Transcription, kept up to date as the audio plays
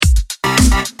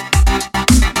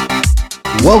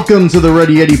Welcome to the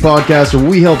Ready Yeti podcast, where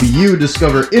we help you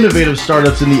discover innovative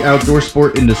startups in the outdoor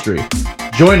sport industry.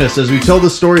 Join us as we tell the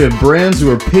story of brands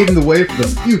who are paving the way for the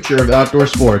future of outdoor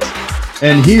sports.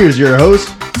 And here's your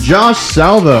host, Josh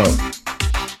Salvo.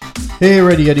 Hey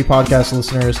Ready Yeti podcast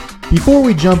listeners. Before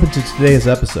we jump into today's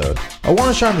episode, I want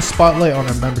to shine the spotlight on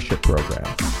our membership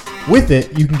program. With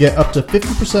it, you can get up to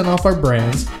 50% off our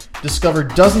brands, discover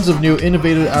dozens of new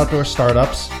innovative outdoor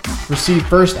startups, receive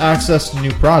first access to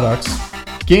new products,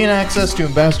 gain access to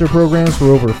ambassador programs for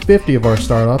over 50 of our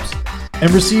startups,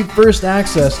 and receive first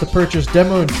access to purchase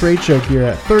demo and trade show gear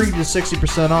at 30 to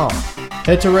 60% off.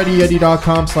 Head to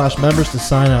ReadyYeti.com/members to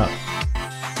sign up.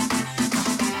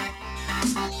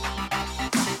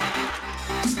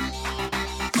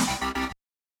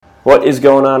 What is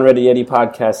going on, Ready Yeti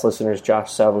podcast listeners?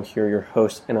 Josh Salvo here, your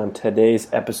host, and on today's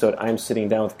episode, I'm sitting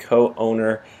down with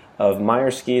co-owner of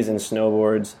Meyer Skis and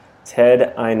Snowboards,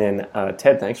 Ted Eynon.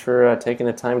 Ted, thanks for taking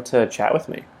the time to chat with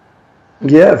me.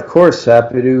 Yeah, of course.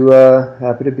 Happy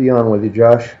to be on with you,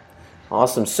 Josh.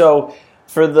 Awesome. So,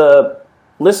 for the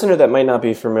listener that might not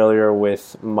be familiar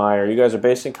with Meyer, you guys are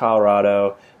based in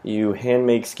Colorado. You hand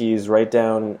make skis right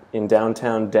down in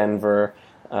downtown Denver.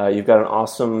 You've got an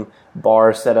awesome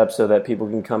bar set up so that people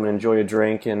can come and enjoy a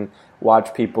drink and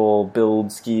watch people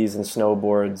build skis and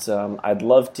snowboards. I'd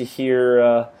love to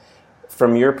hear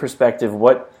from your perspective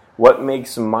what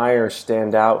makes Meyer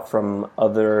stand out from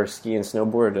other ski and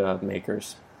snowboard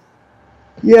makers.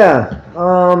 Yeah,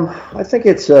 I think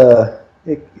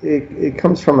it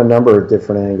comes from a number of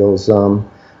different angles. I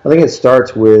think it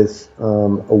starts with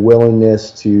a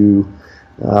willingness to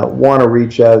want to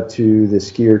reach out to the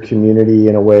skier community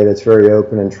in a way that's very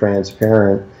open and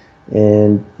transparent.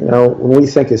 And, when we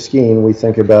think of skiing, we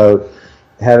think about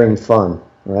having fun,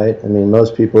 right? I mean,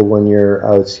 most people, when you're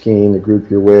out skiing, the group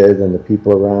you're with and the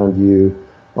people around you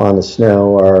on the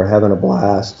snow are having a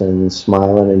blast and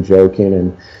smiling and joking.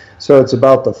 And so it's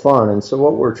about the fun. And so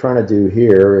what we're trying to do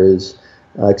here is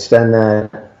extend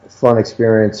that fun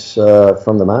experience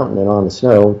from the mountain and on the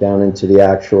snow down into the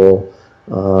actual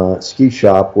ski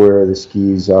shop where the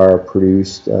skis are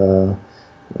produced, for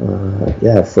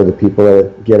the people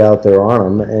that get out there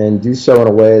on them, and do so in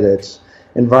a way that's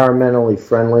environmentally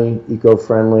friendly,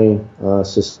 eco-friendly,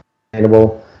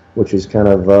 sustainable, which is kind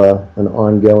of an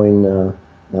ongoing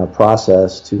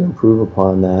process to improve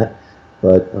upon that.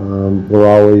 But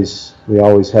we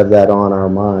always have that on our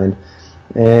mind,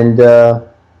 and to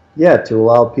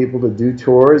allow people to do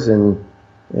tours and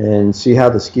see how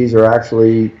the skis are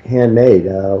actually handmade.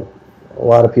 A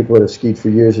lot of people that have skied for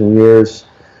years and years,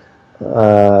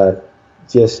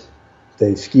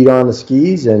 they skied on the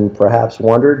skis and perhaps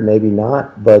wondered, maybe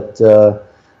not, but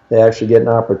they actually get an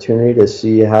opportunity to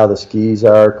see how the skis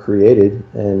are created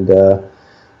and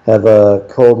have a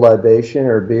cold libation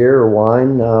or beer or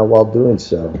wine while doing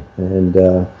so. And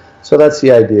so that's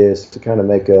the idea, is to kind of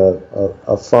make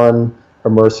a fun,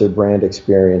 immersive brand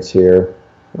experience here.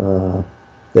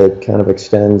 That kind of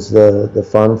extends the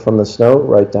fun from the snow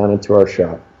right down into our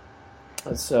shop.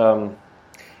 That's,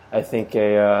 I think,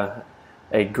 a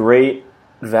great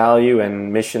value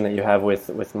and mission that you have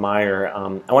with Meyer.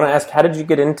 I want to ask, how did you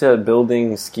get into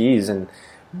building skis and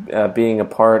being a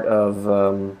part of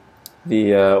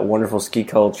the wonderful ski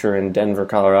culture in Denver,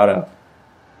 Colorado?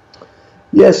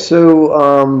 Yes,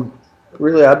 so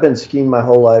really, I've been skiing my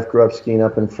whole life. Grew up skiing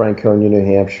up in Franconia, New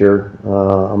Hampshire.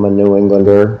 I'm a New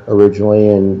Englander originally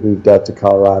and moved out to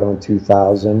Colorado in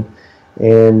 2000.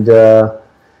 And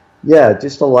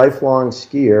just a lifelong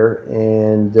skier.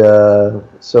 And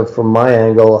so from my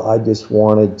angle, I just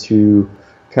wanted to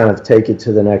kind of take it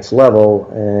to the next level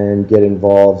and get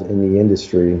involved in the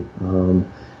industry.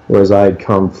 Whereas I had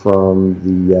come from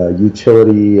the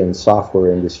utility and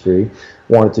software industry,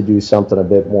 wanted to do something a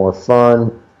bit more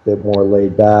fun, bit more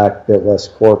laid back, bit less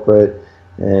corporate,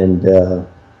 and a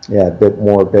bit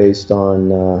more based on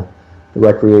the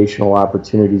recreational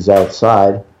opportunities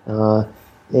outside.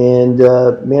 And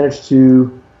managed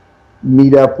to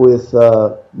meet up with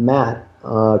Matt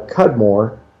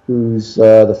Cudmore, who's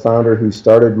the founder who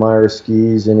started Meyer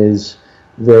Skis in his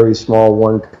very small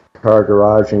one-car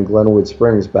garage in Glenwood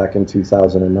Springs back in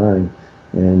 2009.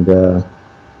 And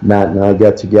Matt and I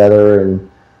got together and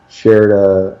shared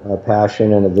a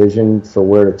passion and a vision for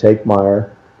where to take Meyer.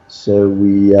 So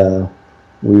we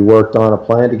worked on a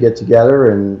plan to get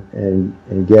together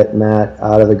and get Matt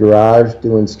out of the garage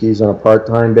doing skis on a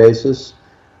part-time basis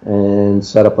and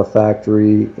set up a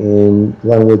factory in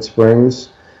Glenwood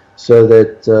Springs so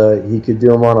that he could do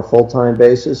them on a full-time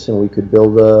basis and we could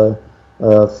build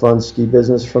a fun ski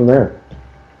business from there.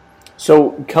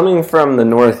 So coming from the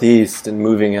Northeast and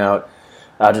moving out,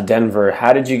 out to Denver.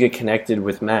 How did you get connected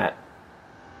with Matt?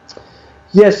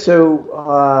 Yes,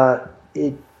 so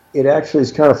it actually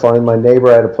is kind of funny. My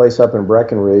neighbor had a place up in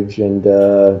Breckenridge, and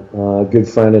a good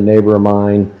friend and neighbor of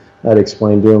mine had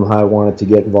explained to him how I wanted to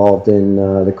get involved in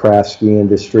the craft ski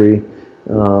industry,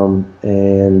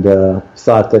 and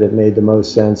thought that it made the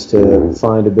most sense to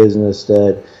find a business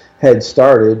that had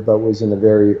started but was in the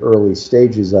very early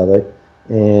stages of it,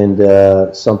 and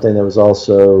something that was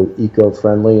also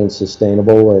eco-friendly and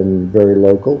sustainable and very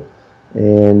local.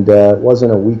 And it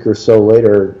wasn't a week or so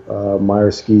later,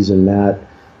 Meyer Skis and Matt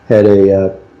had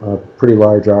a pretty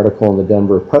large article in the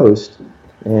Denver Post,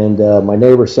 and my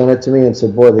neighbor sent it to me and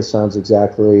said, "Boy, this sounds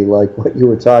exactly like what you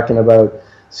were talking about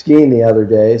skiing the other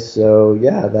day." So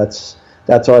yeah, that's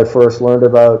how I first learned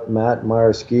about Matt and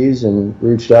Meyer Skis and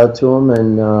reached out to him,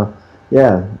 and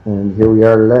and here we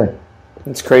are today.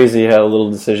 It's crazy how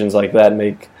little decisions like that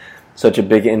make such a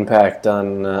big impact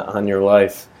on your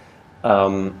life.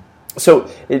 So,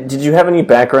 did you have any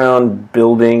background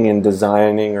building and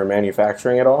designing or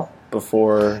manufacturing at all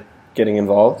before getting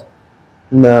involved?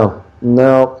 No,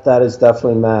 that is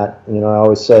definitely Matt. I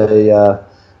always say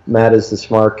Matt is the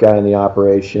smart guy in the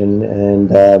operation, and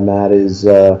Matt is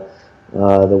the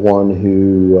one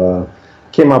who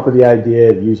came up with the idea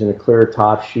of using a clear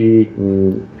top sheet.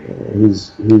 And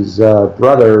his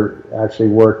brother actually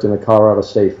worked in the Colorado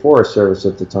State Forest Service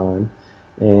at the time.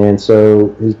 And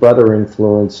so his brother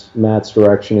influenced Matt's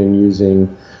direction in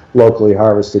using locally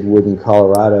harvested wood in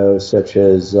Colorado, such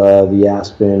as the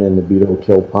aspen and the beetle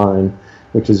kill pine,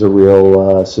 which is a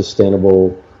real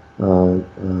sustainable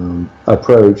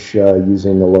approach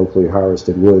using the locally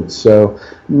harvested wood. So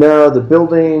no, the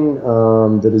building,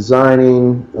 the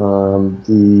designing,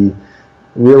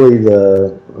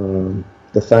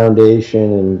 the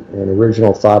foundation and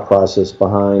original thought process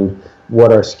behind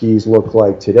what our skis look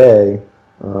like today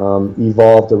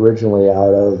evolved originally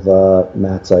out of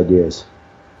Matt's ideas.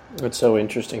 That's so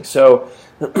interesting. So,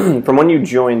 from when you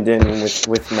joined in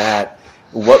with Matt,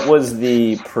 what was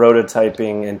the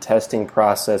prototyping and testing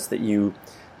process that you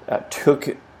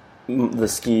took the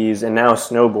skis and now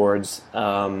snowboards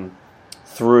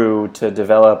through to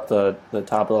develop the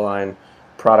top of the line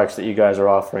products that you guys are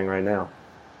offering right now?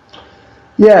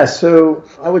 Yeah, so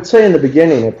I would say in the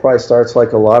beginning it probably starts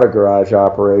like a lot of garage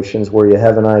operations where you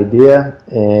have an idea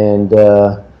and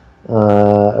a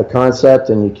concept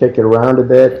and you kick it around a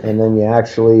bit and then you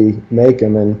actually make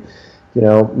them. And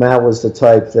Matt was the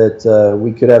type that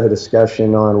we could have a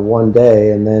discussion on one day,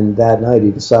 and then that night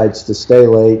he decides to stay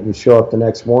late and show up the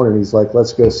next morning. He's like,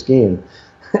 "Let's go skiing."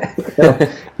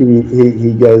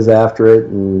 He goes after it,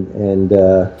 and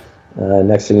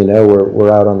next thing you know,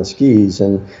 we're out on the skis.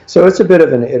 And so it's a bit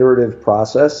of an iterative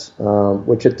process,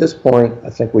 which at this point I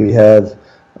think we have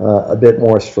a bit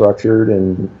more structured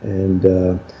and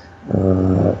a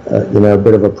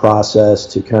bit of a process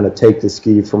to kind of take the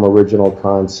ski from original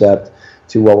concept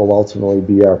to what will ultimately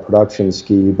be our production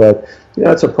ski. But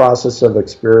it's a process of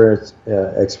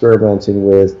experimenting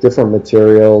with different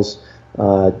materials,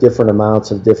 different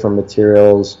amounts of different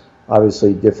materials,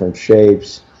 obviously different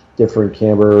shapes, different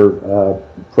camber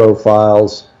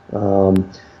profiles,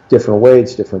 different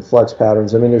weights, different flex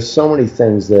patterns. I mean, there's so many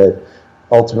things that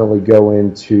ultimately go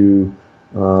into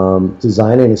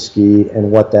designing a ski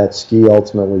and what that ski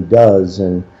ultimately does.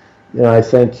 And I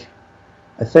think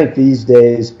these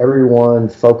days everyone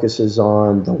focuses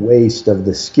on the waist of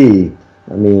the ski.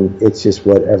 I mean, it's just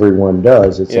what everyone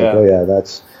does. It's like, oh yeah,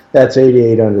 that's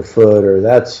 88 underfoot, or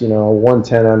that's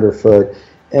 110 underfoot,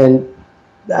 and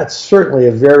that's certainly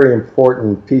a very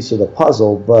important piece of the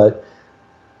puzzle. But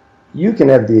you can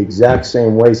have the exact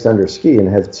same waist under ski and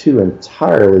have two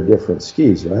entirely different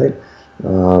skis, right?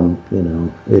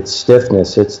 It's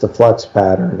stiffness, it's the flex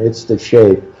pattern, it's the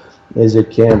shape. Is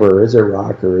it camber? Is it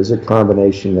rocker? Is it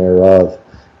combination thereof?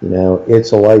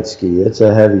 It's a light ski, it's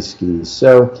a heavy ski.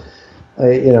 So,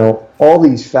 all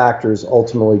these factors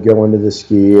ultimately go into the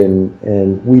ski,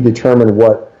 and we determine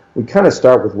we kind of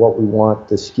start with what we want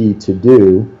the ski to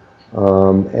do,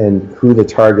 and who the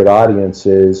target audience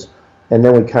is, and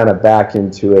then we kind of back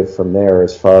into it from there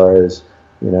as far as,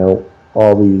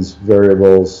 all these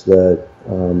variables that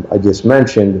I just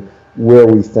mentioned, where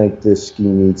we think this ski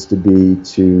needs to be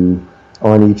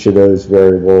on each of those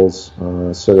variables,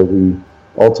 so that we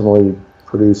ultimately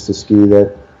produce the ski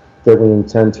that we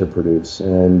intend to produce.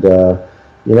 And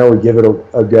we give it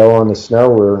a go on the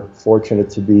snow. We're fortunate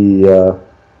to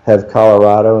have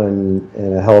Colorado and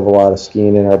a hell of a lot of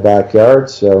skiing in our backyard,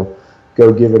 so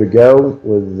go give it a go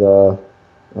with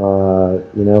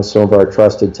some of our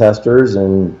trusted testers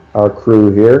and our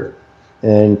crew here,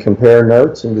 and compare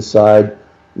notes and decide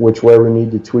which way we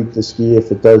need to tweak the ski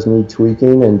if it does need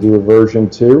tweaking, and do a version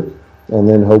 2, and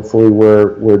then hopefully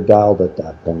we're dialed at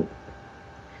that point.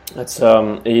 That's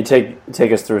you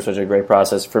take us through such a great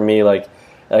process. For me, like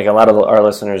a lot of our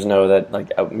listeners know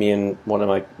that me and one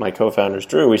of my co-founders,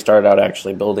 Drew, we started out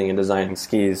actually building and designing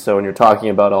skis. So when you're talking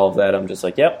about all of that, I'm just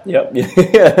like, yep.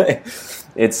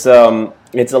 It's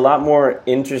a lot more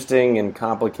interesting and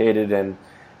complicated and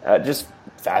just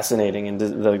fascinating,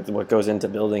 and what goes into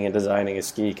building and designing a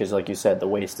ski. Because like you said, the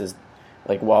waist is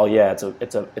while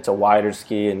it's a wider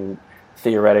ski, and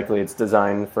theoretically it's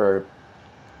designed for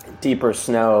deeper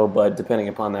snow, but depending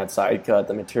upon that side cut,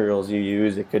 the materials you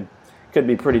use, it could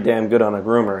be pretty damn good on a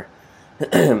groomer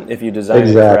if you design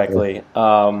it correctly.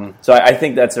 So I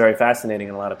think that's very fascinating,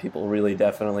 and a lot of people really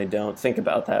definitely don't think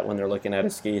about that when they're looking at a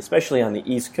ski, especially on the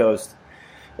East Coast.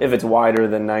 If it's wider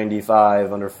than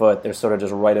 95 underfoot, they're sort of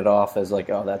just write it off as like,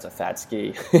 oh, that's a fat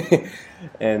ski.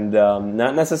 And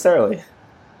not necessarily.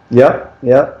 Yep.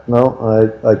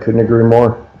 No, I couldn't agree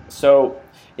more. So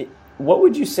what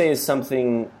would you say is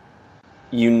something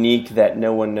unique that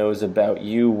no one knows about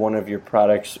you, one of your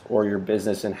products or your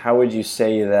business, and how would you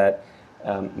say that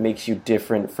makes you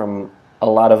different from a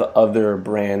lot of other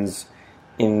brands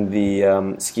in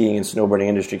the skiing and snowboarding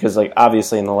industry? Because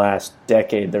obviously in the last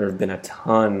decade there have been a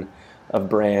ton of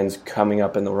brands coming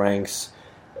up in the ranks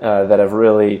that have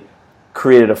really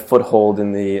created a foothold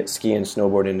in the ski and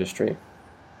snowboard industry.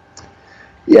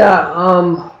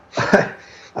 Yeah,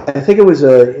 I think it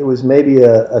was maybe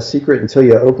a secret until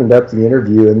you opened up the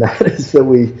interview, and that is that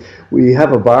we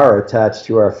have a bar attached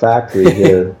to our factory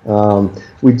here.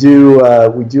 We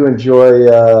do enjoy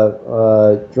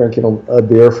drinking a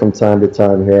beer from time to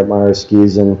time here at Meyer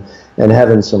Skis and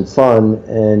having some fun,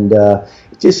 and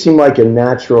it just seemed like a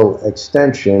natural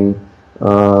extension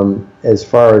as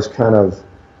far as kind of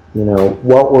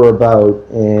what we're about,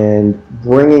 and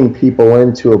bringing people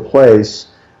into a place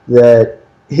that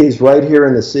is right here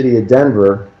in the city of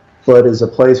Denver, but is a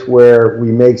place where we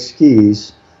make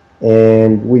skis,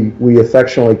 and we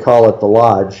affectionately call it the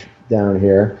Lodge down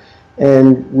here.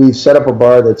 And we've set up a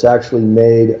bar that's actually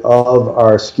made of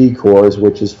our ski cores,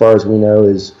 which as far as we know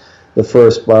is the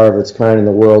first bar of its kind in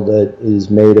the world that is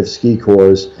made of ski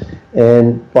cores.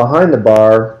 And behind the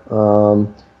bar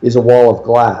is a wall of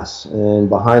glass, and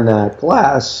behind that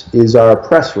glass is our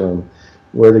press room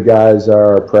where the guys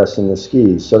are pressing the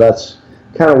skis. So that's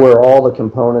kind of where all the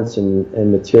components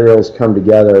and materials come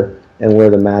together, and where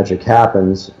the magic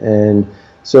happens. And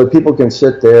so people can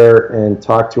sit there and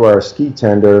talk to our ski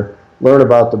tender, learn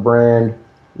about the brand,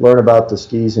 learn about the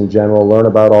skis in general, learn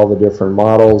about all the different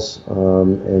models,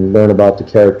 and learn about the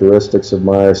characteristics of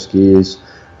Meyer skis,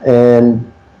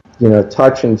 and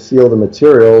touch and feel the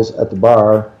materials at the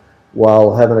bar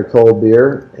while having a cold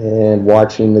beer and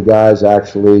watching the guys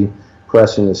actually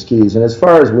pressing the skis. And as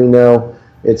far as we know,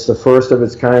 it's the first of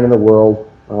its kind in the world.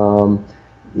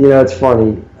 It's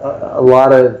funny. A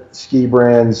lot of ski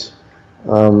brands,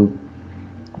 how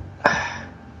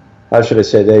should I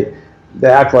say, they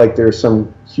act like there's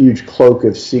some huge cloak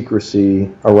of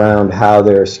secrecy around how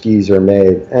their skis are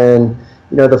made. And,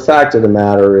 the fact of the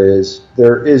matter is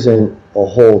there isn't a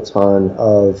whole ton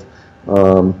of,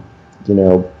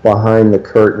 behind the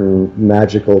curtain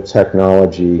magical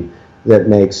technology that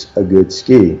makes a good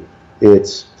ski.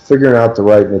 It's figuring out the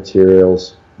right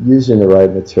materials, using the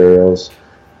right materials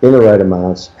in the right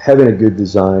amounts, having a good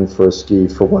design for a ski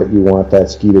for what you want that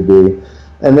ski to be,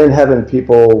 and then having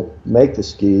people make the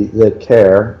ski that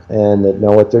care and that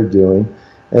know what they're doing,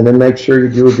 and then make sure you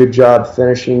do a good job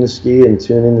finishing the ski and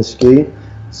tuning the ski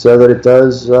so that it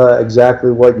does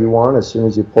exactly what you want as soon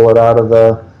as you pull it out of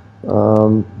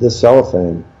the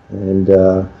cellophane. And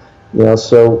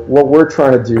so what we're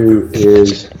trying to do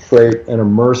is create an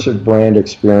immersive brand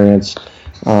experience,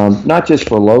 not just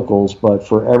for locals, but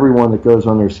for everyone that goes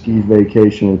on their ski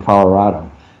vacation in Colorado.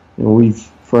 And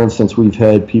for instance, we've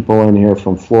had people in here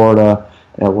from Florida,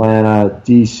 Atlanta,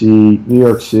 DC, New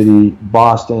York City,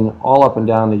 Boston, all up and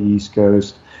down the East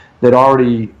Coast that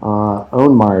already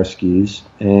own Meyer skis,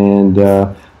 and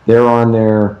they're on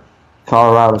their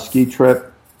Colorado ski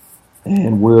trip.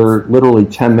 And we're literally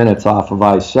 10 minutes off of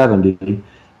I-70,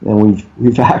 and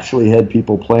we've actually had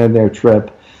people plan their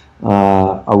trip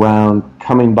around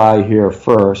coming by here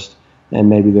first, and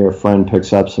maybe their friend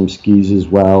picks up some skis as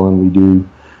well, and we do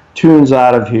tunes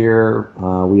out of here.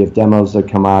 We have demos that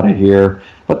come out of here,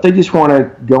 but they just want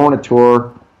to go on a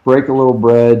tour, break a little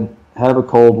bread, have a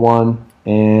cold one,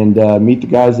 and meet the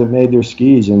guys that made their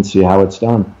skis and see how it's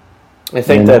done. I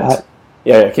think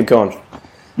keep going.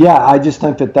 Yeah, I just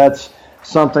think that that's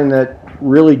something that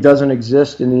really doesn't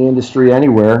exist in the industry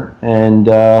anywhere. And,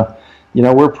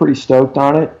 we're pretty stoked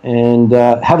on it and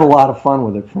have a lot of fun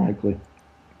with it, frankly.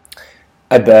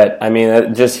 I bet. I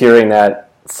mean, just hearing that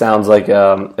sounds like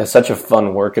such a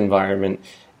fun work environment.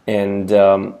 And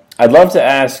I'd love to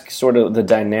ask sort of the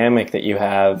dynamic that you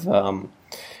have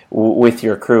with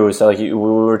your crew. So like we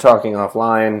were talking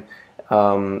offline,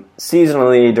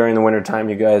 seasonally during the wintertime,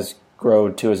 you guys grow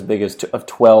to as big as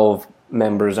 12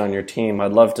 members on your team.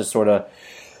 I'd love to sort of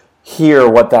hear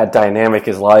what that dynamic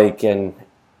is like and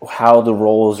how the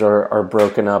roles are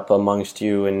broken up amongst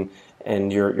you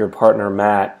and your partner,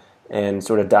 Matt, and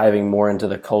sort of diving more into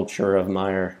the culture of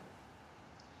Meijer.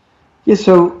 Yeah,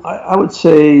 so I would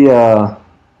say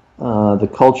the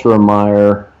culture of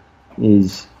Meijer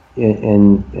is,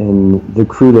 and the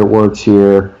crew that works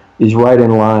here is right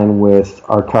in line with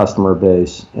our customer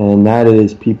base, and that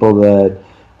is people that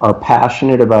are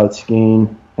passionate about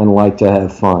skiing and like to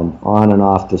have fun on and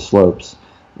off the slopes.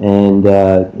 And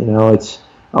I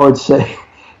would say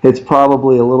it's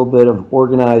probably a little bit of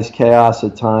organized chaos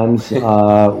at times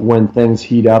when things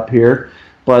heat up here.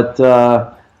 But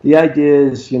the idea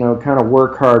is, kind of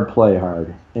work hard, play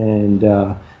hard. And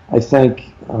I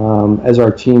think as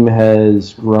our team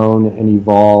has grown and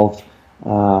evolved,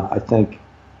 I think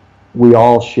we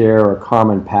all share a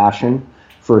common passion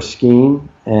for skiing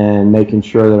and making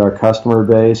sure that our customer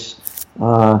base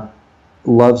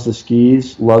loves the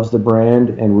skis, loves the brand,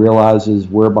 and realizes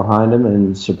we're behind them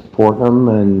and support them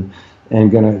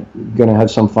and gonna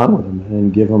have some fun with them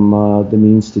and give them the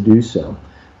means to do so.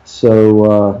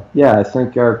 So I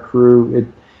think our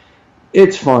crew,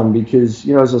 it's fun because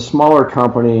as a smaller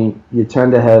company, you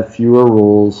tend to have fewer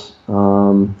rules.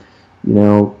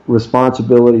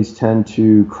 Responsibilities tend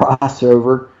to cross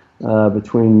over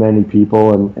between many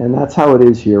people, and that's how it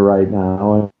is here right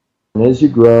now. And as you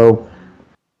grow,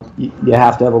 you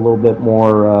have to have a little bit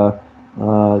more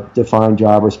defined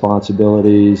job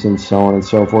responsibilities and so on and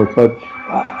so forth. But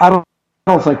I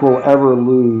don't think we'll ever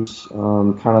lose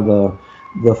kind of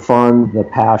the fun, the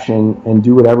passion, and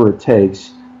do whatever it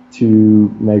takes to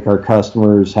make our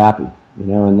customers happy.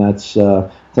 And that's I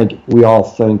think we all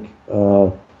think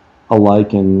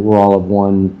alike, and we're all of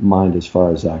one mind as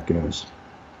far as that goes.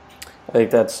 I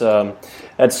think that's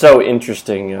so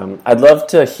interesting. I'd love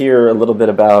to hear a little bit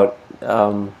about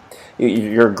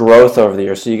your growth over the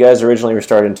years. So you guys originally were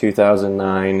started in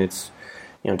 2009. It's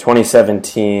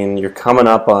 2017. You're coming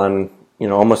up on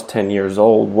almost 10 years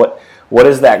old. What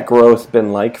has that growth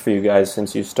been like for you guys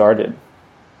since you started?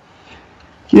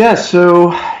 Yeah,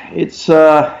 so it's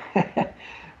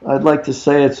I'd like to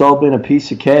say it's all been a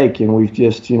piece of cake, and we've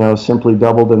just simply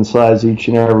doubled in size each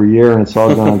and every year, and it's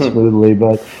all gone smoothly.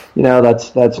 But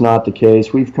that's not the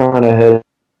case. We've kind of had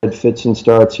fits and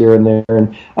starts here and there,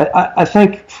 and I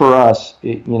think for us,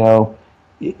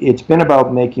 it's been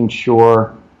about making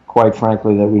sure, quite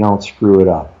frankly, that we don't screw it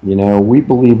up. We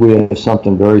believe we have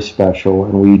something very special,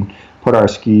 and we put our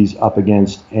skis up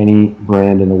against any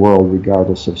brand in the world,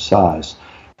 regardless of size.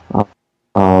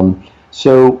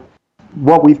 So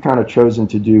what we've kind of chosen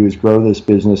to do is grow this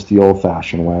business the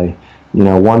old-fashioned way,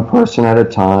 one person at a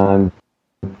time,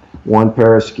 one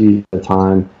pair of skis at a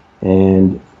time,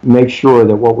 and make sure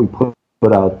that what we put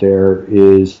out there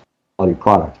is quality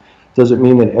product. Does it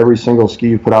mean that every single ski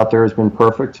you put out there has been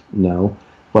perfect? No,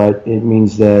 but it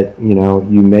means that you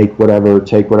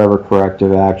take whatever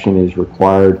corrective action is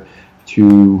required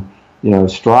to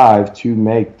strive to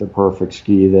make the perfect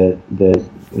ski that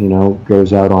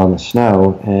goes out on the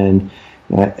snow. And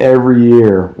every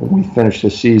year when we finish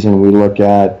the season, we look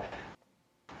at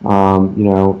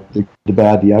the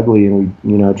bad, the ugly, and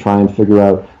we try and figure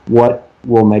out what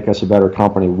will make us a better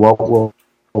company, what will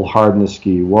harden the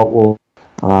ski, what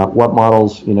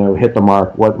models hit the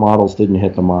mark, what models didn't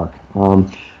hit the mark.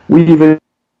 We even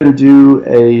do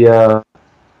a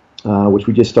which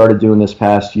we just started doing this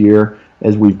past year.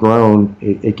 As we've grown,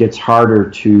 it gets harder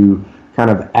to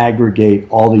kind of aggregate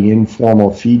all the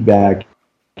informal feedback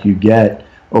you get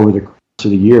over the course of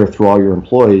the year through all your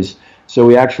employees. So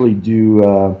we actually do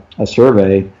a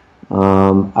survey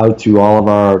out to all of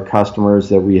our customers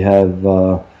that we have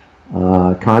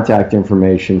contact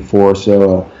information for.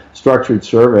 So a structured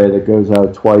survey that goes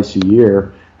out twice a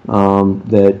year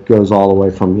that goes all the way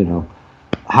from,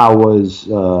 how was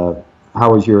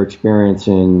your experience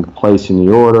in placing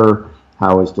the order?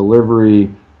 How was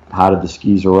delivery? How did the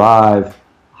skis arrive?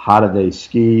 How did they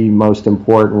ski? Most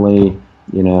importantly,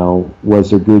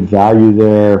 was there good value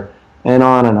there? And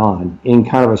on in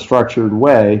kind of a structured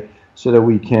way, so that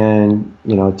we can,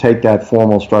 take that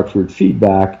formal structured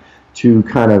feedback to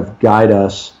kind of guide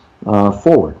us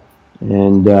forward.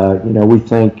 And, we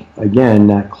think, again,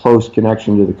 that close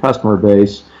connection to the customer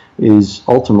base is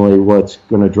ultimately what's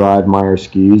going to drive Meyer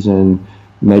Skis and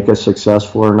make us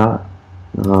successful or not.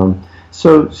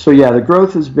 So yeah, the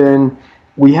growth has been,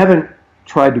 we haven't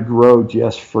tried to grow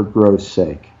just for growth's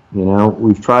sake.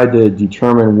 We've tried to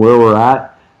determine where we're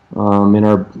at in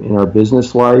our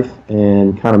business life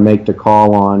and kind of make the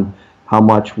call on how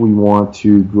much we want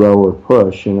to grow or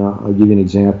push. And I'll give you an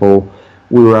example.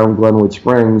 We were out in Glenwood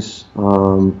Springs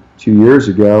 2 years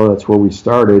ago. That's where we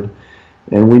started.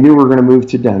 And we knew we were going to move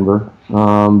to Denver,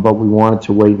 but we wanted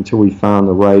to wait until we found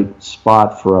the right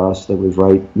spot for us that was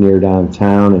right near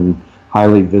downtown and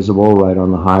highly visible, right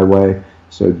on the highway.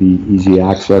 So it'd be easy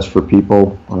access for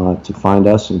people to find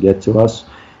us and get to us.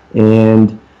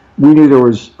 And we knew there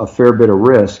was a fair bit of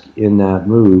risk in that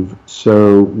move.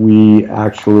 So we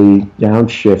actually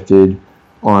downshifted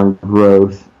on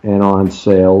growth and on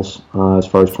sales as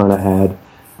far as trying to add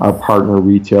our partner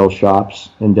retail shops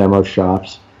and demo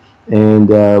shops. And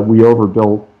we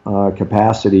overbuilt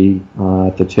capacity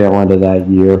at the tail end of that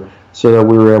year so that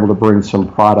we were able to bring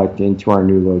some product into our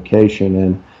new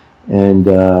location. And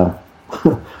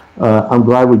I'm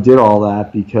glad we did all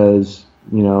that because,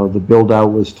 the build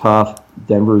out was tough.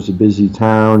 Denver is a busy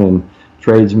town and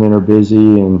tradesmen are busy.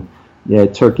 And yeah,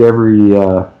 it took we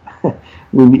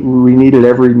needed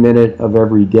every minute of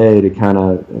every day to kind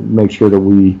of make sure that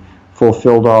we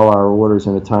fulfilled all our orders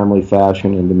in a timely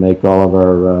fashion and to make all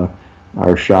of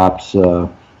our shops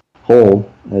whole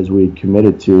as we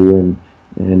committed to.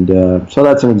 And so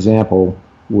that's an example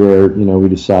where, we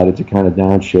decided to kind of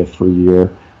downshift for a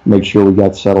year, make sure we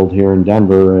got settled here in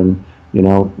Denver. And,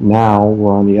 now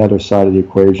we're on the other side of the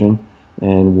equation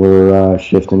and we're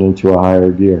shifting into a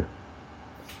higher gear.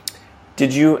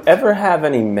 Did you ever have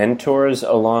any mentors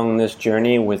along this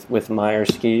journey with Meyer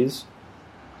Skis?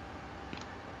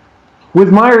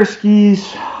 With Meyer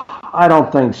Skis, I don't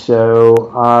think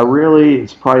so. Really,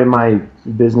 it's probably my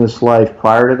business life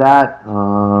prior to that.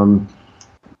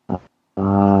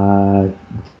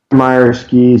 Meyer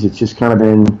Skis, it's just kind of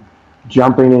been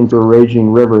jumping into a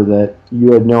raging river that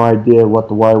you had no idea what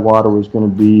the white water was going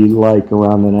to be like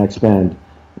around the next bend.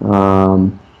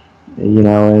 And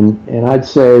I'd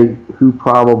say who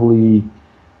probably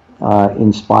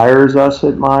inspires us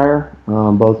at Meyer,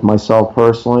 both myself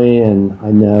personally and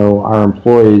I know our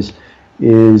employees,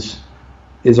 is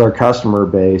our customer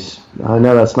base. I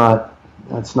know that's not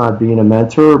being a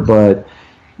mentor, but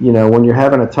when you're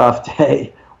having a tough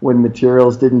day, when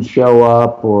materials didn't show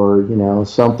up or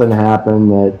something happened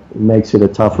that makes it a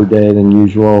tougher day than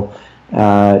usual,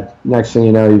 next thing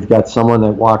you know, you've got someone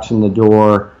that walks in the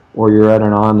door, or you're at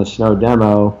an on the snow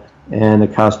demo and the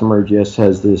customer just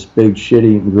has this big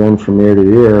shit-eating grin from ear to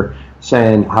ear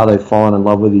saying how they've fallen in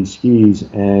love with these skis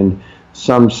and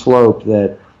some slope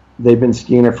that they've been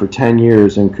skiing it for 10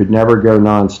 years and could never go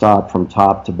nonstop from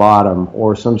top to bottom,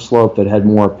 or some slope that had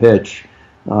more pitch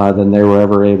than they were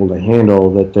ever able to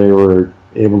handle, that they were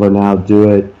able to now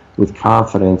do it with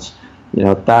confidence.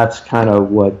 That's kind of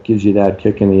what gives you that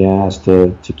kick in the ass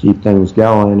to keep things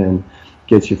going and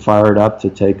gets you fired up to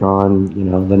take on,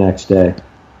 the next day.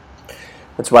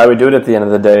 That's why we do it at the end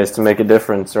of the day, is to make a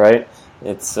difference, right?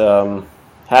 It's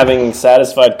having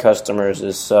satisfied customers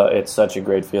is it's such a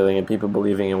great feeling, and people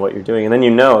believing in what you're doing, and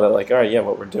then that like, all right, yeah,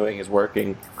 what we're doing is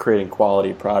working, creating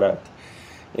quality product.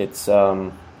 It's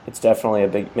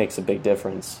definitely makes a big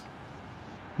difference.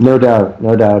 No doubt.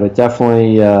 It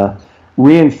definitely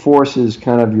reinforces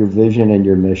kind of your vision and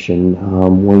your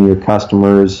mission when your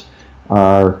customers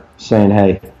are saying,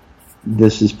 hey,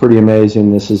 this is pretty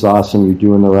amazing, this is awesome, you're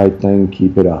doing the right thing,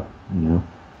 keep it up.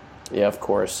 Yeah, of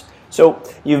course. So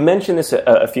you've mentioned this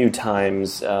a few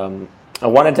times. I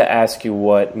wanted to ask you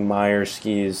what Meyer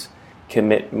Skis'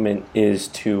 commitment is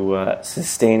to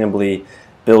sustainably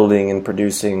building and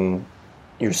producing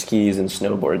your skis and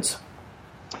snowboards.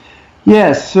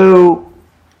 Yeah, so,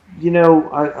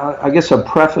 I guess I'll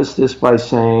preface this by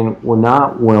saying we're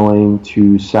not willing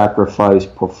to sacrifice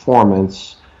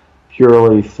performance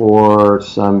purely for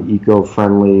some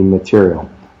eco-friendly material.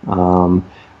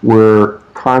 We're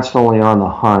constantly on the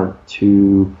hunt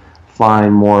to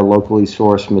find more locally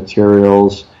sourced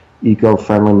materials,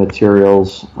 eco-friendly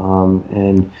materials,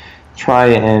 and try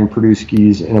and produce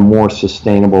skis in a more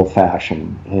sustainable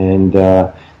fashion. And,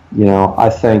 I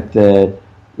think that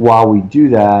while we do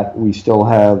that, we still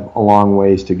have a long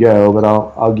ways to go, but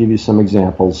I'll give you some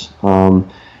examples.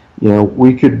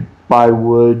 We could buy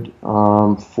wood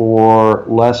for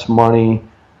less money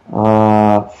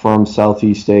from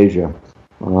Southeast Asia,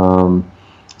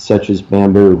 such as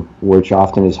bamboo, which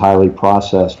often is highly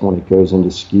processed when it goes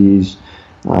into skis.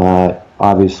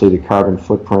 Obviously, the carbon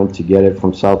footprint to get it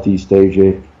from Southeast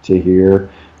Asia to here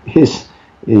is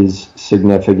is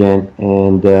significant,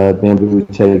 and bamboo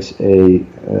takes an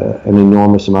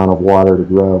enormous amount of water to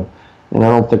grow. And I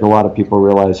don't think a lot of people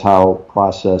realize how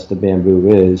processed the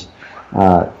bamboo is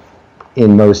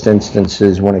in most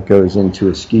instances when it goes into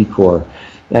a ski core.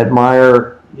 At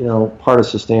Meyer, part of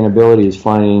sustainability is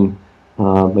finding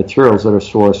materials that are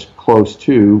sourced close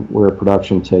to where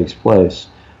production takes place.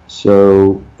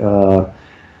 So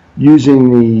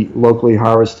using the locally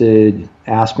harvested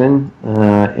aspen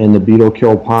and the beetle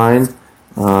kill pine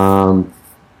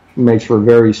makes for a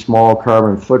very small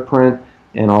carbon footprint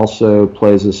and also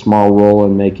plays a small role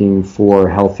in making for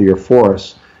healthier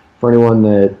forests. For anyone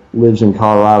that lives in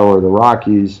Colorado or the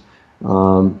Rockies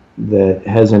that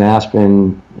has an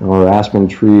aspen or aspen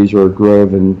trees or a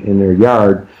grove in their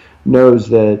yard knows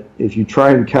that if you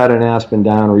try and cut an aspen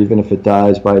down, or even if it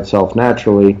dies by itself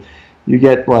naturally, you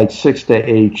get like 6 to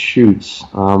 8 shoots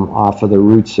off of the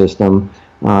root system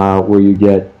where you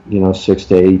get 6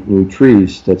 to 8 new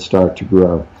trees that start to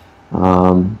grow.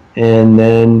 And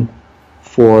then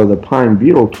for the pine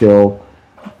beetle kill,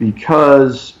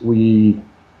 because we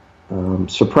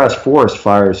suppress forest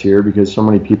fires here, because so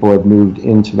many people have moved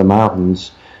into the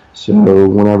mountains, so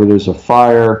whenever there's a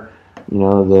fire,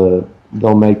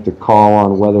 they'll make the call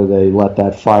on whether they let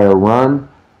that fire run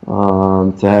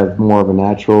to have more of a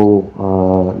natural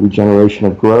regeneration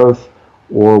of growth,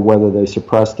 or whether they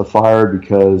suppress the fire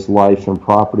because life and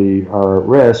property are at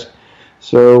risk.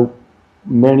 So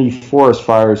many forest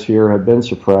fires here have been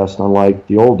suppressed, unlike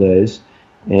the old days,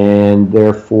 and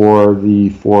therefore the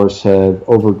forests have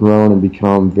overgrown and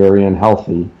become very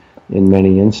unhealthy in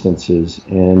many instances.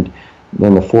 And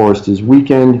then the forest is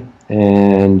weakened,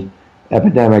 and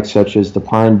epidemics such as the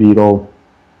pine beetle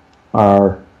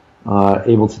are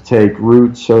able to take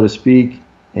root, so to speak,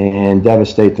 and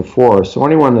devastate the forest. So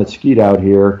anyone that skied out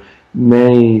here,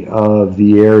 many of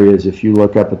the areas, if you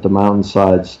look up at the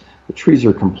mountainsides, the trees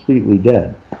are completely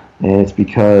dead. And it's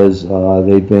because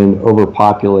they've been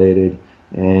overpopulated,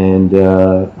 and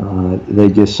they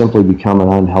just simply become an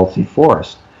unhealthy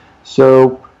forest.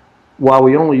 So while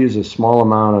we only use a small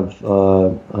amount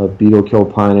of beetle kill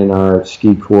pine in our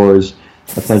ski cores,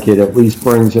 I think it at least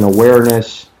brings an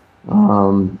awareness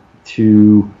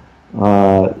to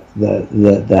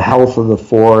the health of the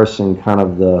forest and kind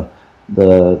of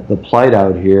the plight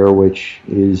out here, which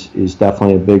is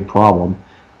definitely a big problem,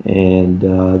 and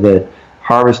that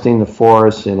harvesting the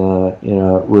forest in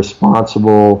a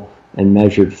responsible and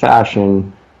measured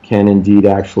fashion can indeed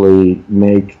actually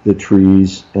make the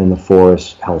trees and the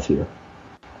forest healthier.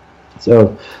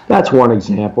 So that's one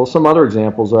example. Some other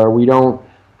examples are we don't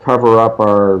cover up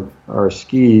our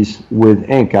skis with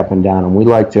ink up and down them. We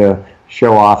like to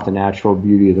show off the natural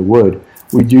beauty of the wood.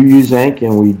 We do use ink,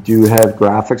 and we do have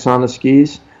graphics on the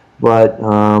skis, but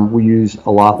we use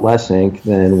a lot less ink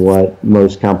than what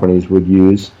most companies would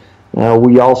use.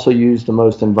 We also use the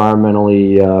most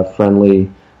environmentally friendly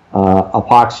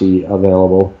epoxy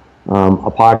available.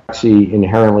 Epoxy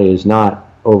inherently is not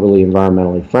overly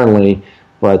environmentally friendly,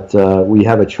 but we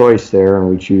have a choice there, and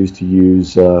we choose to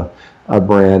use a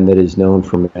brand that is known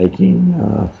for making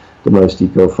the most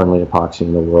eco-friendly epoxy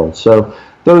in the world. So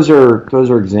those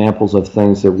are examples of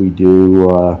things that we do,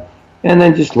 and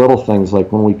then just little things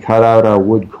like when we cut out our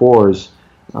wood cores,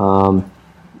 the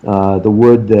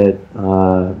wood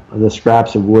the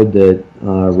scraps of wood that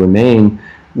remain,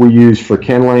 we use for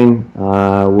kindling.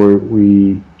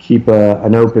 We keep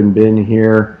an open bin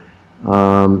here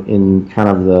in kind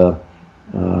of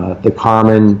the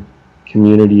common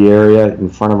community area in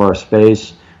front of our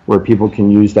space, where people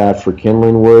can use that for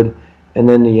kindling wood. And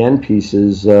then the end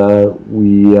pieces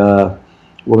we're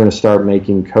going to start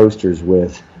making coasters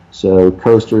with. So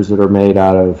coasters that are made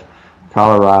out of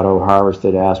Colorado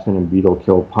harvested aspen and beetle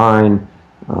kill pine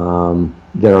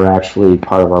that are actually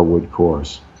part of our wood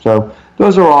cores. So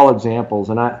those are all examples,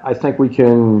 and I think we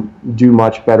can do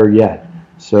much better yet.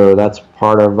 So that's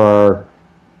part of our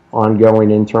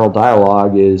ongoing internal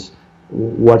dialogue, is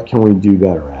what can we do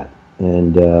better at?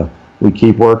 And we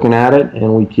keep working at it,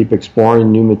 and we keep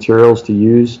exploring new materials to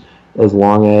use. As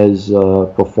long as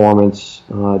performance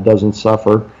doesn't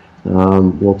suffer,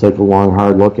 we'll take a long,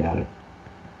 hard look at it.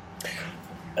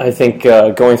 I think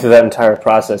going through that entire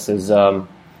process is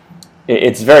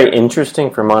it's very interesting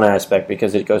from one aspect,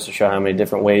 because it goes to show how many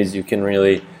different ways you can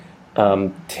really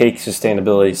take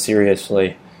sustainability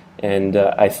seriously. And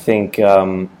I think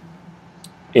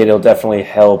it'll definitely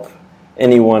help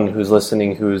anyone who's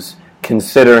listening who's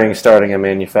considering starting a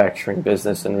manufacturing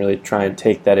business, and really try and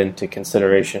take that into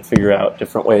consideration, figure out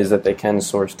different ways that they can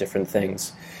source different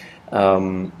things.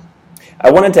 I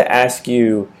wanted to ask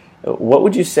you, what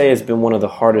would you say has been one of the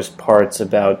hardest parts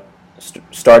about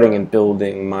starting and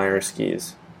building Meyer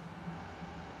skis?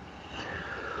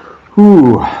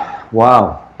 Ooh,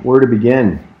 wow, where to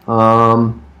begin?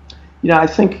 I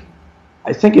think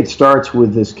it starts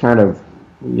with this kind of,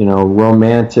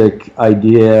 romantic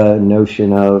idea,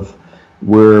 notion of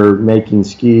we're making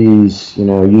skis,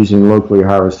 using locally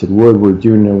harvested wood. We're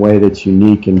doing it in a way that's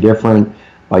unique and different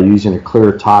by using a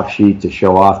clear top sheet to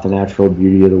show off the natural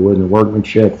beauty of the wood and the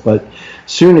workmanship. But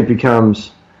soon it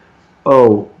becomes,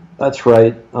 oh, that's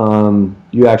right,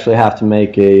 you actually have to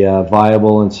make a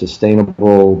viable and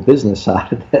sustainable business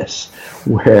out of this,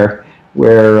 where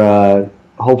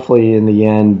hopefully in the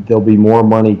end there'll be more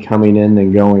money coming in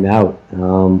than going out.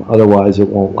 Otherwise it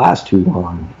won't last too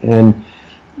long. And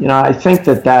I think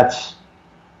that's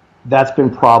been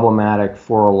problematic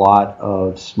for a lot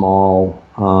of small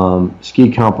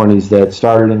ski companies that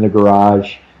started in the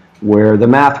garage, where the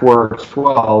math works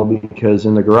well because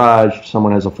in the garage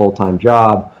someone has a full-time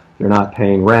job, they're not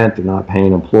paying rent, they're not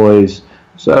paying employees,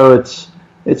 so it's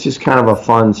just kind of a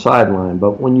fun sideline.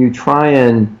 But when you try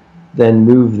and then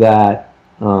move that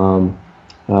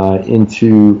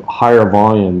into higher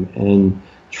volume and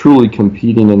truly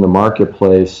competing in the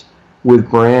marketplace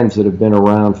with brands that have been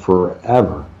around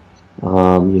forever,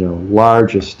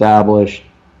 large established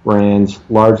brands,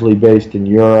 largely based in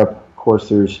Europe. Of course,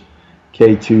 there's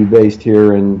K2 based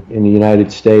here in the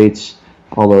United States,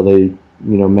 although they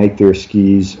make their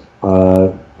skis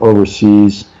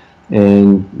overseas,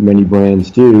 and many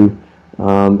brands do.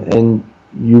 And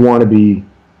you want to be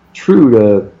true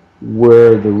to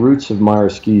where the roots of Meyer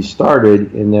skis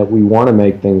started, in that we want to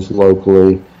make things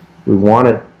locally. We want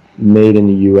it made in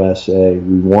the USA.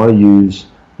 We want to use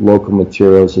local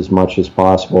materials as much as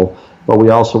possible, but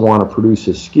we also want to produce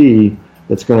a ski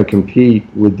that's going to compete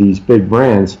with these big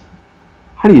brands.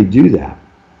 How do you do that?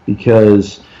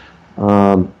 Because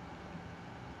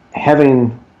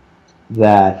having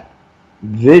that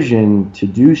vision to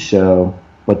do so,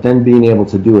 but then being able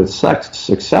to do it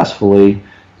successfully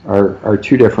are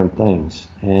two different things.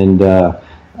 And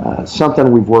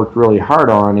something we've worked really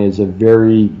hard on is a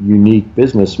very unique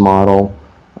business model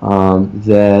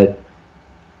that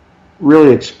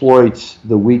really exploits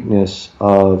the weakness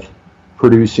of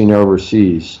producing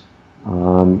overseas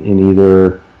in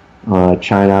either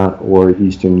China or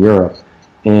Eastern Europe,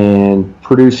 and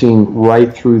producing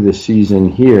right through the season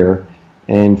here,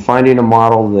 and finding a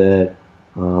model that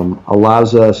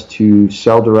allows us to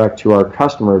sell direct to our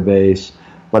customer base,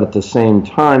 but at the same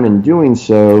time, in doing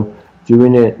so,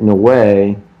 doing it in a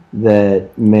way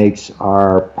that makes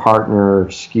our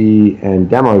partner ski and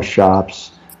demo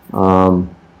shops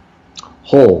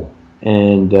whole.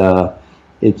 And I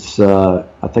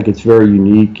think it's very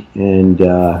unique, and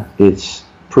it's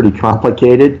pretty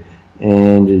complicated.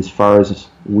 And as far as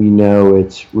we know,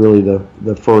 it's really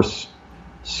the first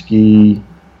ski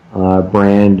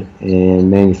brand and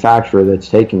manufacturer that's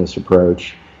taken this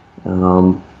approach.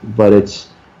 But it's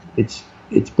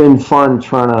been fun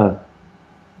trying to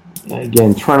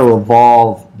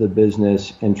evolve the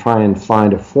business and try and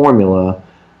find a formula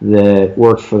that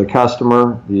works for the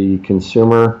customer, the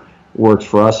consumer, works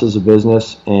for us as a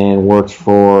business, and works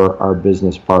for our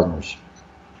business partners.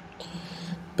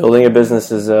 Building a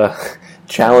business is a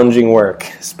challenging work,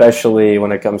 especially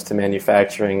when it comes to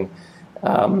manufacturing.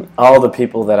 All the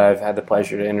people that I've had the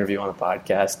pleasure to interview on the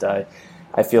podcast,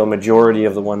 I feel a majority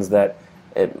of the ones that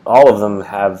all of them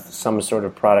have some sort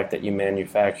of product that you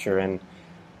manufacture. And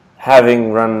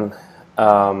having run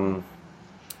an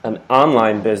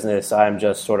online business, I'm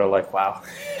just sort of like, wow,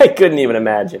 I couldn't even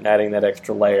imagine adding that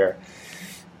extra layer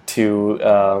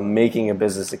to making a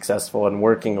business successful and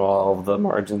working all of the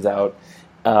margins out.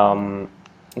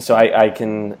 So I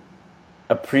can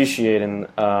appreciate, and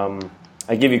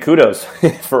I give you kudos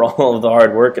for all of the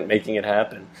hard work and making it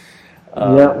happen.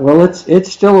 Well,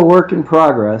 it's still a work in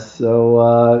progress.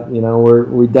 So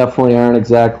we definitely aren't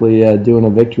exactly doing a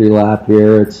victory lap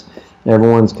here. It's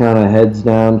everyone's kind of heads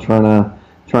down,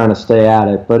 trying to stay at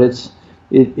it. But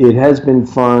it has been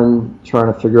fun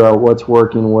trying to figure out what's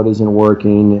working, what isn't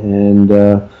working, and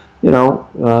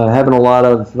having a lot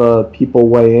of people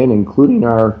weigh in, including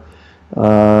our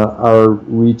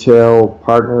retail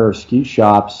partner ski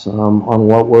shops, on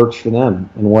what works for them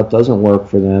and what doesn't work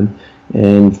for them,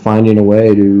 and finding a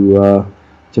way to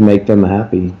make them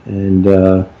happy, and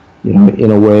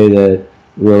in a way that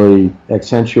really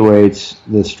accentuates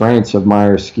the strengths of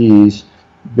Meyer skis,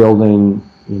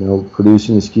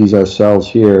 producing the skis ourselves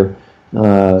here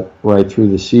right through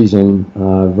the season,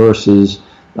 versus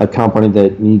a company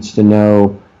that needs to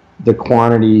know the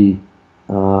quantity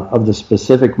of the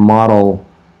specific model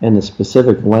and the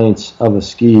specific lengths of a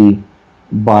ski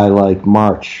by like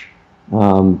March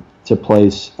to to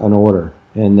place an order,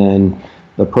 and then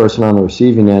the person on the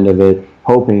receiving end of it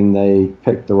hoping they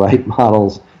pick the right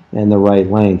models and the right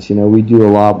lengths. We do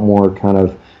a lot more kind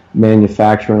of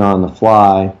manufacturing on the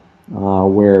fly,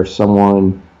 where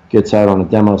someone gets out on a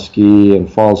demo ski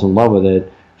and falls in love with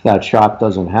it. If that shop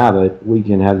doesn't have it, we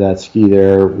can have that ski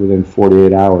there within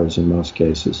 48 hours in most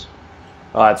cases.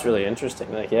 Oh, that's really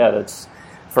interesting. That's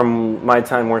from my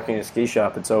time working at a ski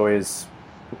shop. It's always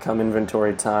come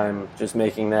inventory time, just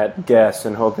making that guess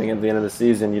and hoping at the end of the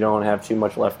season you don't have too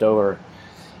much left over.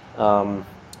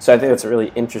 So I think that's a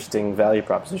really interesting value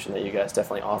proposition that you guys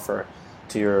definitely offer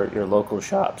to your local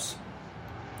shops.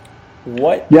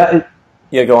 What?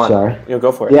 Yeah. Go on. Sorry.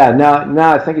 Go for it. Yeah. No.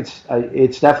 I think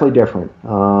it's definitely different,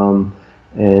 and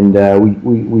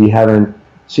we haven't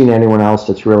seen anyone else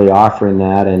that's really offering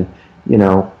that. And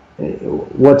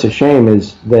what's a shame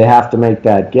is they have to make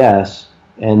that guess,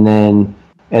 and then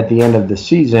at the end of the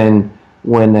season,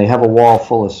 when they have a wall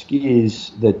full of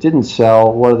skis that didn't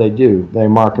sell, what do? They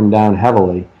mark them down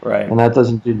heavily. Right. And that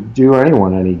doesn't do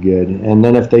anyone any good. And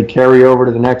then if they carry over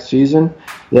to the next season,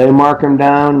 they mark them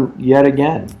down yet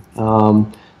again.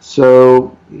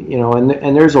 So,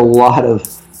 and there's a lot of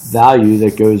value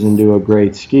that goes into a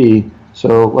great ski.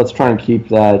 So let's try and keep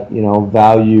that,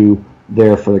 value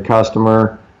there for the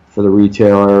customer, for the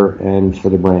retailer, and for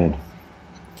the brand.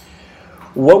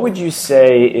 What would you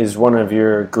say is one of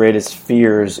your greatest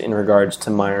fears in regards to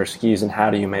Meyer skis, and how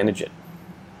do you manage it?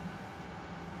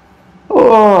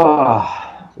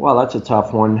 Oh, well, that's a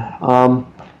tough one. I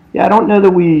don't know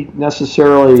that we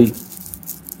necessarily,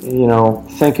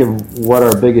 think of what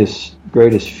our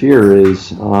greatest fear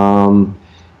is.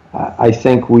 I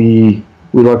think we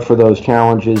look for those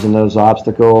challenges and those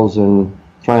obstacles and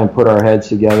try and put our heads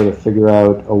together to figure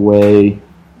out a way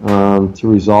to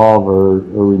resolve or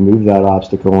remove that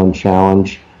obstacle and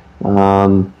challenge.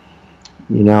 I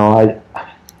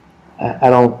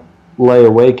don't lay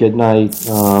awake at night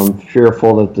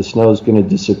fearful that the snow is going to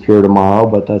disappear tomorrow,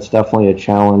 but that's definitely a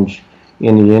challenge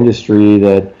in the industry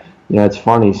that, it's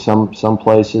funny, some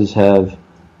places have,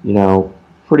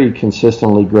 pretty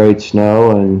consistently great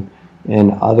snow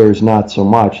and others not so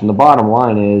much. And the bottom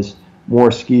line is more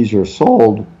skis are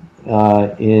sold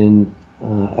in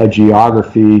a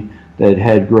geography that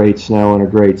had great snow and a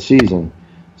great season.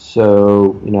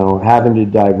 So, having to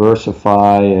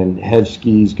diversify and have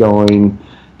skis going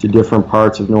to different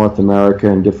parts of North America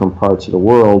and different parts of the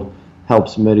world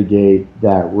helps mitigate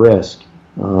that risk.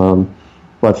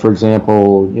 But for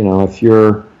example, if you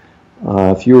were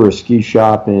a ski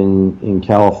shop in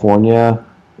California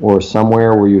or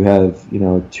somewhere where you have,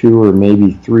 2 or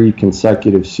maybe 3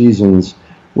 consecutive seasons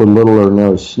with little or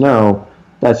no snow,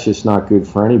 that's just not good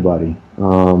for anybody.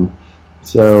 So,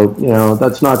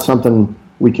 that's not something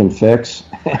we can fix.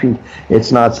 And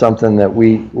it's not something that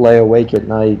we lay awake at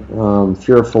night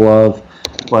fearful of,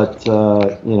 but,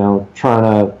 trying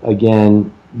to,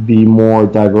 again, be more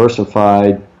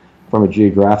diversified from a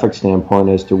geographic standpoint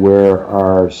as to where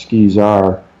our skis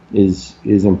are is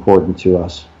important to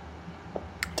us.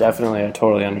 Definitely, I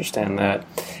totally understand that.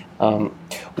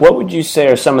 What would you say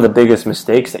are some of the biggest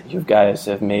mistakes that you guys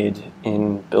have made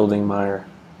in building Meyer?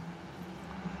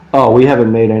 Oh, we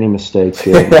haven't made any mistakes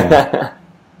here.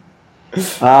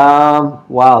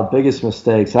 Wow, biggest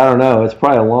mistakes. I don't know. It's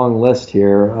probably a long list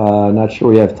here. Not sure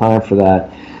we have time for that.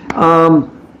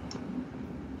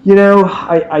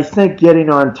 I think getting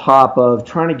on top of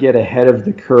trying to get ahead of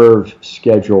the curve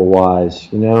schedule-wise,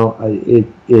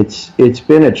 it's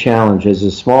been a challenge. As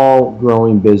a small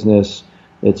growing business,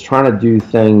 it's trying to do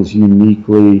things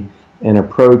uniquely and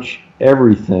approach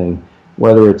everything,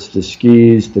 whether it's the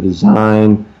skis, the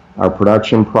design, our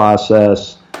production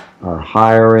process, our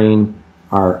hiring,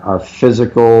 our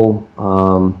physical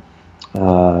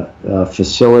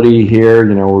facility here.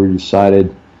 We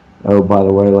decided, oh, by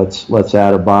the way, let's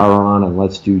add a bar on and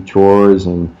let's do tours,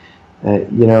 and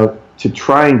to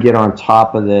try and get on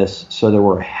top of this so that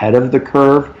we're ahead of the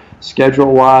curve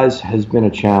schedule-wise has been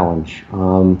a challenge.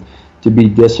 To be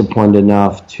disciplined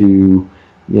enough to,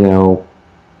 when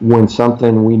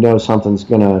we know something's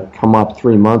going to come up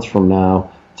 3 months from now,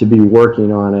 to be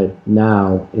working on it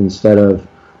now instead of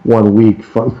 1 week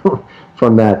from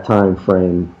that time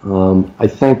frame. I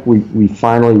think we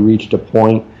finally reached a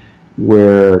point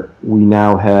where we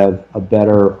now have a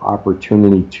better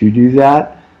opportunity to do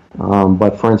that.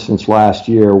 But for instance, last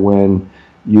year when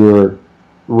you're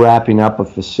wrapping up a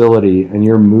facility and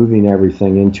you're moving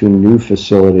everything into a new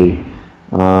facility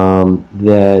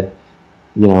that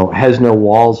has no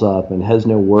walls up and has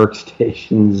no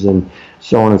workstations and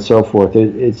so on and so forth,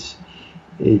 it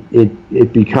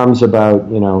becomes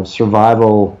about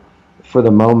survival for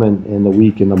the moment in the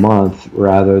week and the month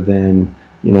rather than,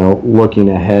 looking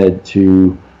ahead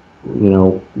to,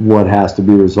 what has to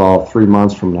be resolved 3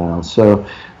 months from now. So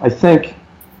I think,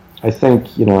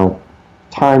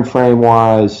 time frame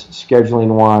wise,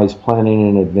 scheduling wise, planning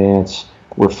in advance,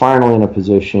 we're finally in a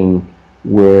position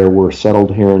where we're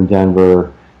settled here in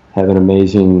Denver, have an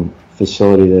amazing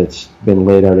facility that's been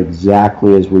laid out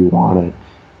exactly as we want it,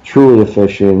 truly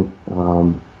efficient,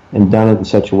 and done it in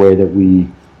such a way that we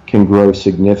can grow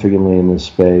significantly in this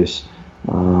space,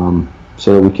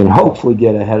 so that we can hopefully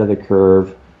get ahead of the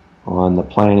curve on the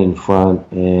planning front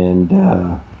and,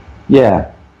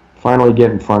 finally get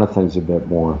in front of things a bit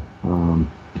more.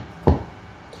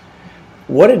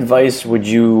 What advice would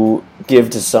you give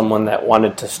to someone that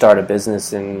wanted to start a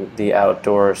business in the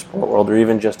outdoor sport world, or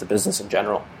even just a business in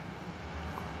general?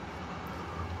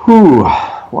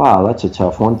 Wow, that's a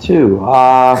tough one too.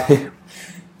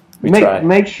 Make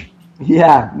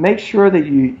sure that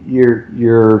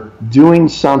you're doing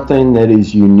something that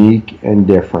is unique and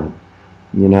different.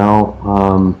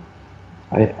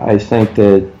 I think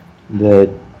that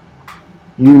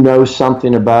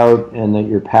something about and that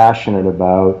you're passionate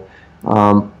about.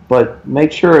 But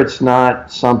make sure it's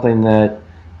not something that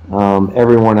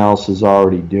everyone else is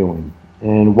already doing.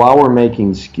 And while we're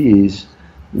making skis,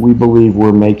 we believe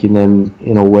we're making them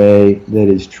in a way that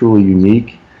is truly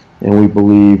unique, and we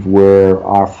believe we're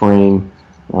offering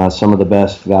some of the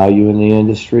best value in the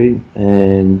industry,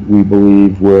 and we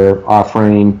believe we're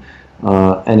offering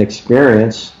an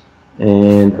experience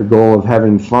and a goal of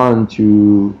having fun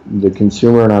to the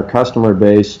consumer and our customer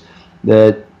base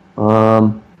that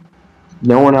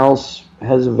no one else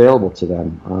has available to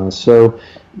them. So,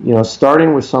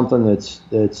 starting with something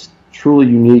that's truly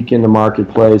unique in the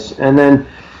marketplace, and then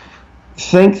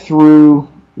think through,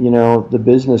 the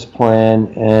business plan,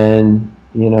 and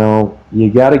you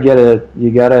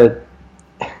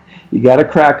gotta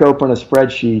crack open a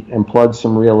spreadsheet and plug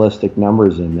some realistic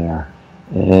numbers in there.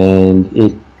 And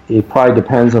it probably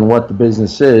depends on what the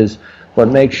business is, but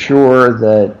make sure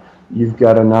that you've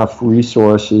got enough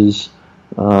resources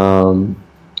and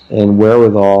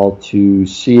wherewithal to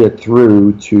see it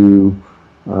through to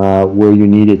where you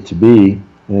need it to be,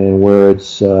 and where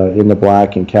it's in the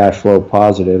black and cash flow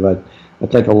positive. I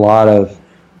think a lot of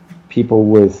people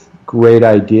with great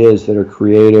ideas that are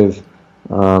creative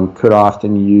could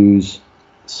often use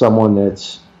someone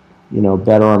that's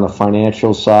better on the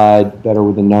financial side, better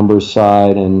with the numbers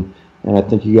side, and I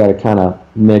think you got to kind of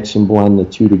mix and blend the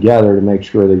two together to make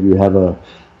sure that you have a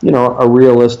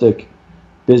realistic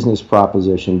business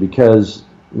proposition, because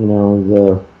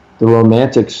the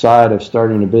romantic side of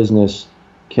starting a business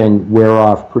can wear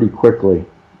off pretty quickly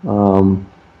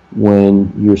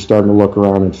when you're starting to look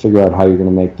around and figure out how you're going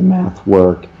to make the math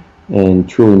work and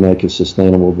truly make a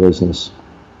sustainable business.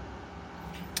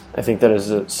 I think that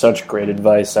is such great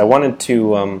advice. I wanted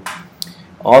to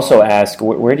also ask,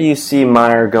 where do you see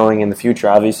Meyer going in the future?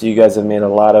 Obviously, you guys have made a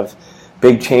lot of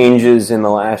big changes in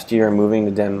the last year moving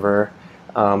to Denver.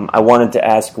 I wanted to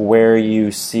ask where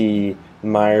you see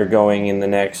Meyer going in the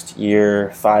next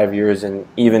year, 5 years, and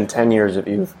even 10 years if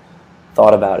you've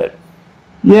thought about it.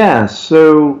 Yeah,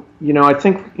 so I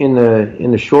think in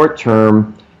the short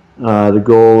term, the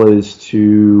goal is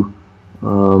to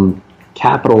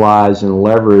capitalize and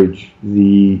leverage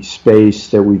the space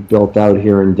that we've built out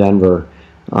here in Denver,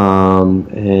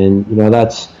 and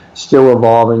that's still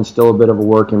evolving, still a bit of a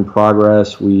work in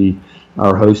progress. We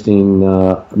are hosting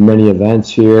many events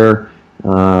here.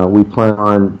 We plan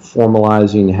on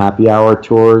formalizing happy hour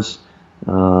tours,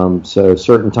 so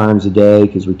certain times a day,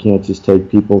 because we can't just take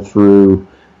people through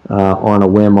on a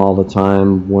whim all the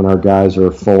time when our guys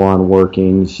are full on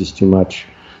working. It's just too much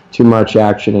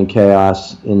action and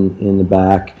chaos in the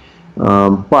back.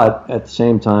 But at the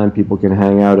same time, people can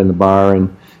hang out in the bar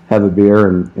and have a beer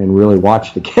and really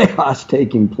watch the chaos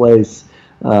taking place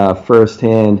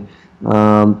firsthand.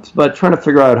 But trying to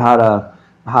figure out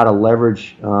how to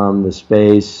leverage the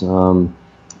space and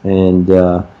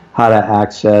how to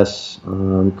access,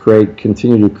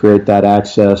 continue to create that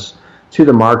access to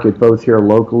the market, both here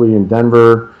locally in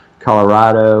Denver,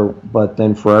 Colorado, but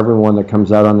then for everyone that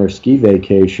comes out on their ski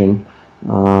vacation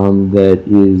that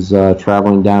is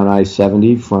traveling down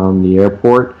I-70 from the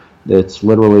airport, that's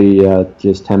literally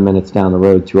just 10 minutes down the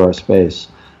road to our space.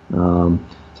 So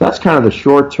that's kind of the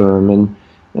short term, and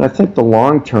I think the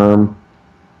long term,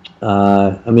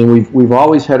 we've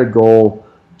always had a goal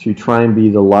to try and be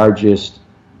the largest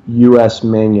U.S.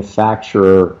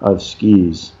 manufacturer of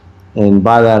skis. And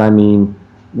by that I mean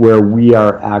where we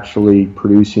are actually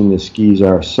producing the skis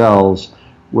ourselves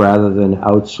rather than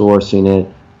outsourcing it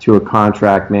to a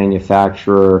contract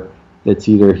manufacturer that's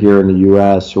either here in the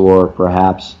U.S. or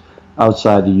perhaps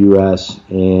outside the U.S.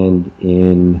 and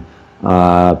in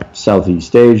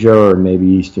Southeast Asia or maybe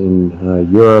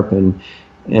Eastern Europe, and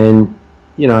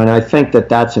I think that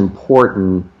that's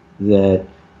important, that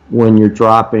when you're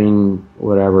dropping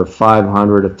whatever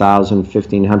 $500, $1,000,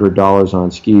 $1,500 on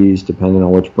skis, depending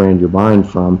on which brand you're buying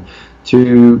from,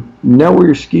 to know where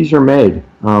your skis are made.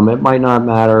 It might not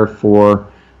matter for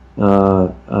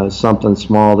something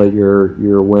small that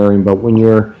you're wearing, but when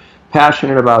you're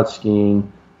passionate about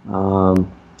skiing,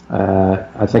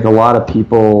 I think a lot of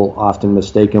people often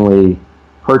mistakenly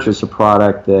purchase a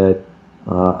product that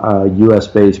a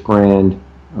U.S.-based brand,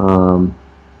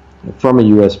 from a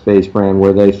U.S.-based brand,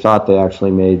 where they thought they actually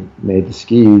made the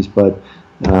skis, but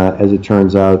as it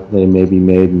turns out, they may be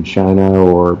made in China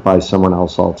or by someone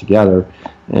else altogether.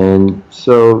 And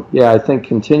so, I think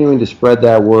continuing to spread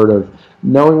that word of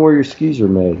knowing where your skis are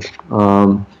made.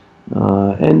 And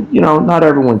not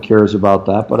everyone cares about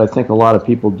that, but I think a lot of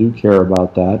people do care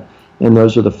about that, and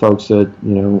those are the folks that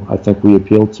I think we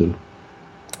appeal to.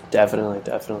 Definitely.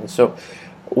 So,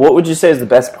 what would you say is the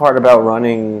best part about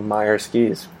running Meyer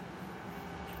skis?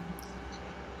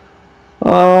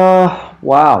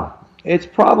 Wow. It's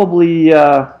probably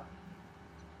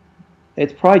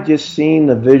just seeing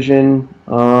the vision,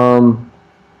 kind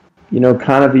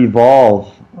of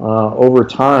evolve over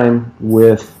time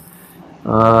with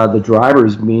the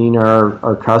drivers being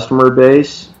our customer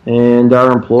base and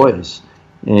our employees,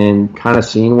 and kind of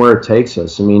seeing where it takes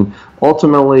us. I mean,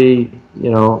 ultimately,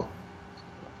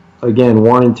 again,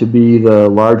 wanting to be the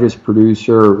largest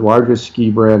ski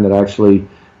brand that actually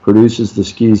produces the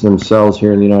skis themselves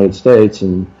here in the United States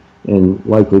and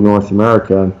likely North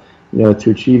America, to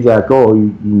achieve that goal,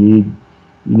 you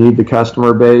need the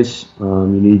customer base, you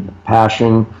need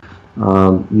passion,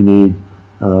 you need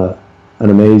an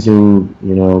amazing,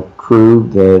 crew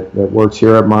that works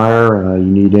here at Meyer. You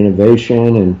need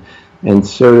innovation, and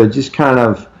so to just kind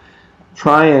of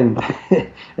try and,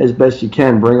 as best you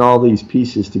can, bring all these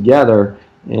pieces together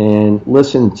and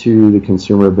listen to the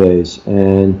consumer base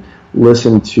and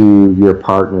listen to your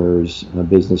partners,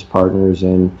 business partners,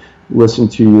 and listen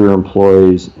to your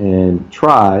employees, and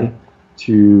try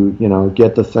to,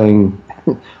 get the thing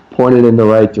pointed in the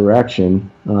right direction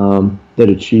that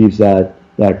achieves that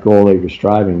goal that you're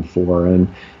striving for, and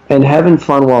having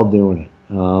fun while doing it.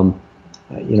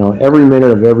 Every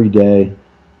minute of every day,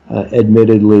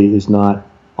 admittedly, is not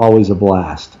always a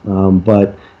blast,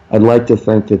 but I'd like to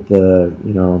think that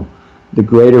the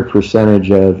greater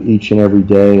percentage of each and every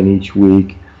day and each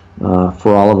week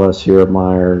for all of us here at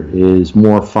Meyer is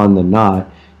more fun than not,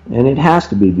 and it has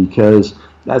to be, because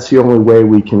that's the only way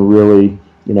we can really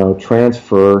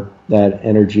transfer that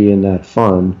energy and that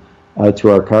fun to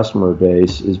our customer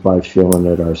base, is by feeling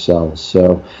it ourselves.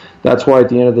 So that's why at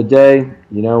the end of the day,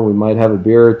 we might have a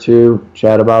beer or two,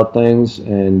 chat about things,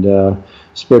 and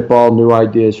spitball new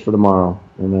ideas for tomorrow,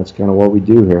 and that's kind of what we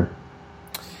do here.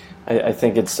 I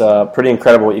think it's pretty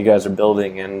incredible what you guys are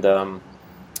building, and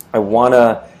I want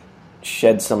to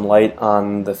shed some light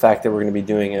on the fact that we're going to be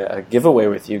doing a giveaway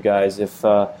with you guys. If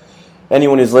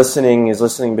anyone who's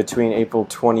listening between April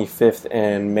 25th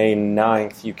and May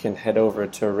 9th, you can head over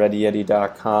to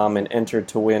ReadyEddy.com and enter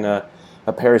to win a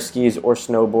pair of skis or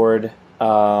snowboard.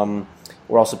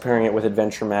 We're also pairing it with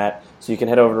Adventure Mat, so you can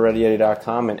head over to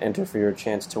ReadyEddy.com and enter for your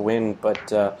chance to win.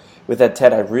 But with that,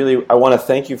 Ted, I want to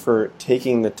thank you for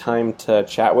taking the time to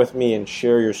chat with me and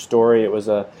share your story. It was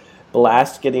a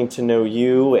blast getting to know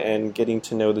you and getting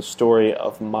to know the story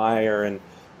of Meyer and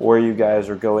where you guys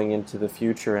are going into the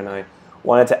future. And I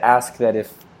wanted to ask that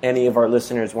if any of our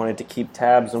listeners wanted to keep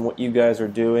tabs on what you guys are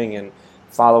doing and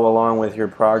follow along with your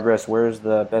progress, where's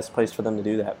the best place for them to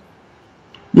do that?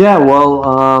 Yeah,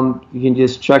 well, you can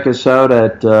just check us out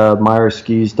at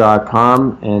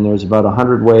MeyerSkis.com, and there's about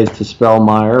 100 ways to spell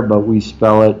Meyer, but we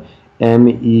spell it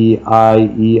MEIER,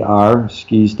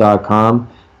 skis.com.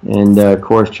 And, of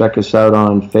course, check us out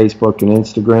on Facebook and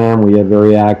Instagram. We have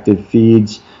very active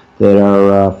feeds that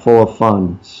are full of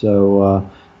fun. So,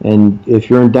 and if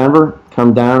you're in Denver,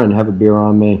 come down and have a beer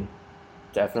on me.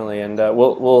 Definitely, and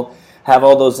we'll have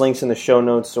all those links in the show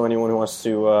notes, so anyone who wants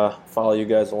to follow you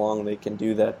guys along, they can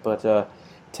do that. But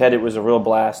Ted, it was a real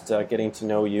blast getting to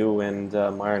know you and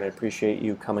Meyer, and I appreciate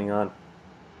you coming on.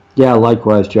 Yeah,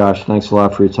 likewise, Josh. Thanks a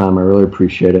lot for your time. I really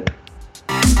appreciate it.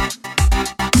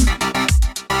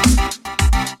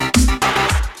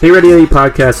 Hey Ready Eddie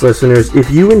podcast listeners, if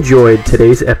you enjoyed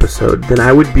today's episode, then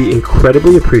I would be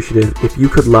incredibly appreciative if you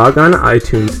could log on to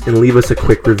iTunes and leave us a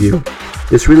quick review.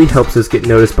 This really helps us get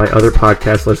noticed by other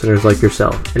podcast listeners like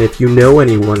yourself, and if you know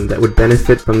anyone that would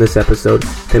benefit from this episode,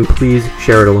 then please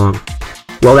share it along.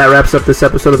 Well, that wraps up this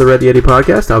episode of the Ready Eddie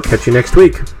podcast. I'll catch you next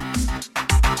week.